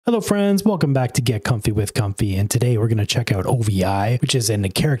Hello friends, welcome back to Get Comfy with Comfy, and today we're going to check out Ovi, which is a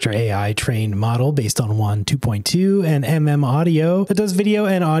character AI trained model based on WAN 2.2 and MMAudio that does video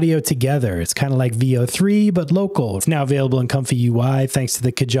and audio together. It's kind of like VO3 but local. It's now available in ComfyUI thanks to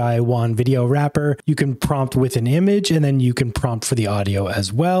the ComfyUI-WanVideoWrapper. You can prompt with an image and then you can prompt for the audio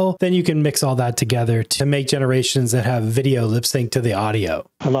as well. Then you can mix all that together to make generations that have video lip sync to the audio.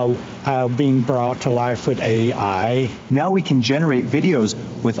 Hello, being brought to life with AI. Now we can generate videos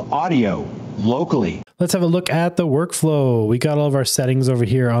with audio locally. Let's have a look at the workflow. We got all of our settings over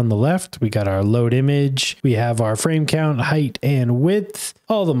here on the left. We got our load image. We have our frame count, height, and width.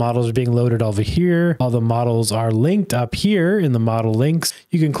 All the models are being loaded over here. All the models are linked up here in the model links.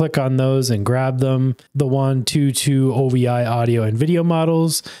 You can click on those and grab them. The 122 OVI audio and video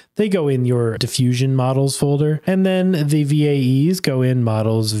models, they go in your diffusion models folder. And then the VAEs go in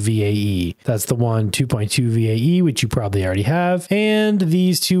models VAE. That's the 2.2 VAE, which you probably already have. And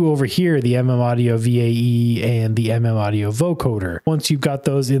these two over here, the MMAudio VAE and the MMAudio vocoder. Once you've got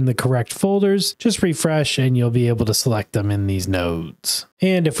those in the correct folders, just refresh and you'll be able to select them in these nodes.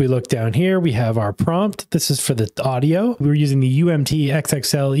 And if we look down here, we have our prompt. This is for the audio. We're using the UMT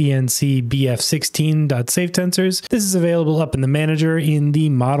XXL ENC BF16.safe tensors. This is available up in the manager in the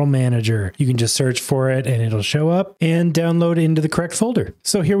model manager. You can just search for it and it'll show up and download into the correct folder.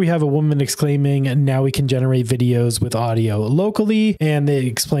 So here we have a woman exclaiming, now we can generate videos with audio locally. And it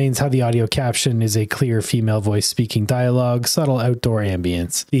explains how the audio caption is a clear female voice speaking dialogue, subtle outdoor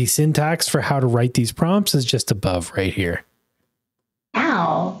ambience. The syntax for how to write these prompts is just above right here.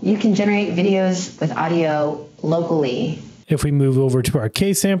 Now you can generate videos with audio locally. If we move over to our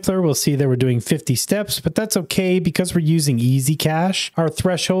K-sampler, we'll see that we're doing 50 steps, but that's okay because we're using easy cache. Our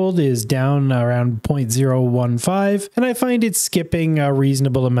threshold is down around 0.015, and I find it's skipping a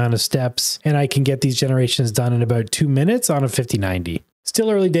reasonable amount of steps, and I can get these generations done in about 2 minutes on a 5090.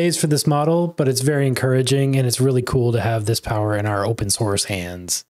 Still early days for this model, but it's very encouraging, and it's really cool to have this power in our open source hands.